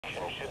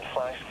Should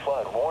flash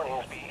flood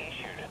warnings be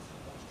issued?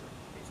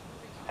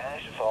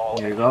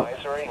 Ashfall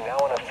Advisory now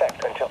in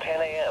effect until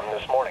 10 a.m.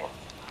 this morning.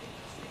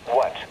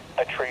 What?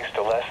 A trace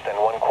to less than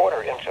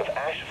 1/4 inch of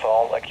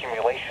ashfall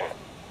accumulation.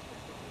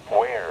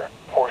 Where?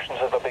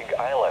 Portions of a big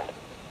island.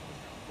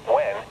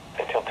 When?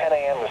 Until 10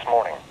 a.m. this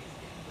morning.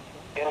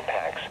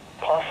 Impacts,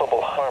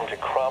 possible harm to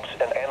crops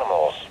and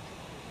animals.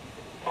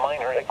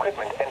 Minor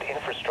equipment and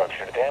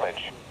infrastructure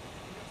damage.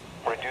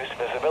 Reduced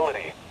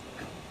visibility.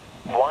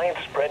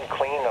 Widespread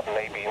cleanup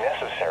may be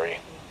necessary.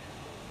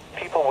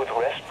 People with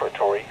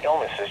respiratory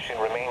illnesses should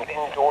remain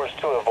indoors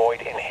to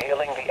avoid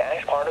inhaling the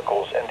ash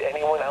particles, and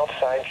anyone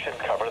outside should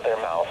cover their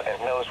mouth and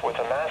nose with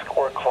a mask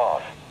or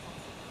cloth.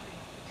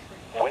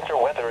 Winter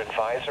weather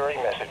advisory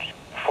message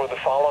for the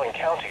following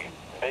county: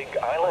 Big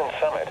Island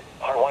Summit,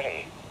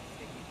 Hawaii.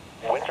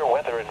 Winter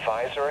weather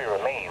advisory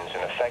remains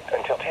in effect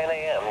until 10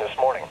 a.m. this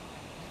morning.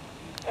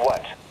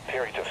 What?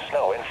 Periods of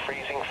snow and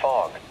freezing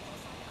fog.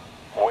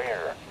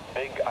 Where?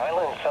 Big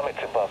Island Summit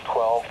above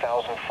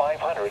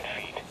 12,500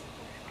 feet.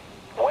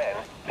 When?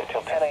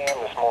 Until 10 a.m.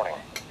 this morning.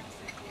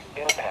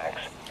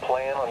 Impacts,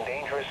 plan on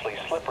dangerously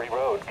slippery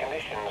road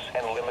conditions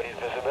and limited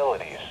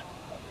visibilities.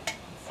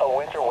 A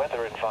winter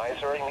weather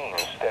advisory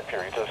means that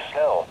periods of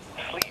snow,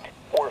 sleet,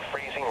 or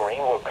freezing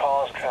rain will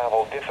cause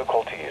travel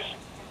difficulties.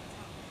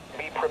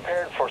 Be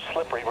prepared for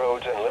slippery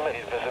roads and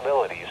limited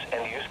visibilities,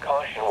 and use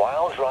caution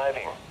while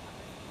driving.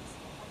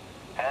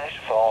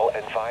 Ashfall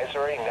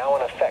Advisory now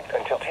in effect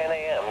until 10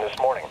 a.m. this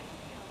morning.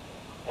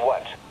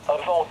 What? A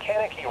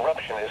volcanic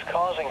eruption is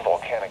causing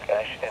volcanic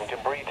ash and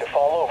debris to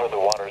fall over the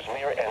waters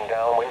near and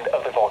downwind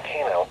of the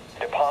volcano,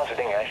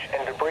 depositing ash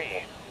and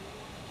debris.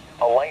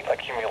 A light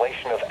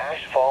accumulation of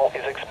ashfall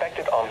is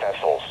expected on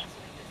vessels.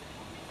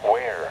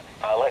 Where?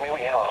 Island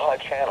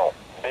Nuihaha Channel,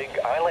 Big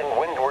Island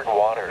Windward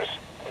Waters,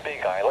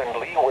 Big Island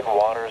Leeward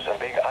Waters, and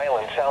Big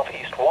Island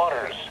Southeast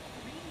Waters.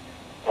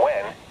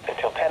 When?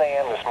 Until 10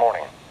 a.m. this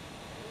morning.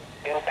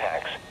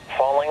 Impacts,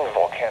 falling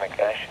volcanic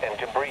ash and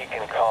debris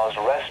can cause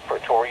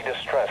respiratory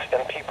distress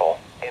in people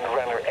and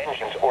render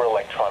engines or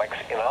electronics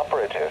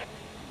inoperative.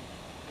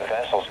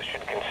 Vessels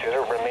should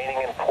consider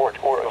remaining in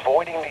port or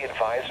avoiding the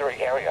advisory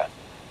area.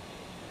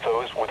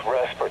 Those with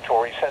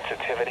respiratory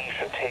sensitivity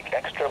should take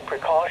extra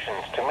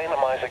precautions to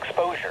minimize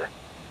exposure.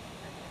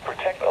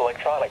 Protect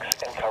electronics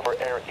and cover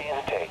air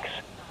intakes.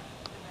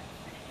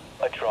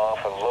 A draw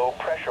from low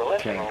pressure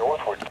lifting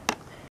northward.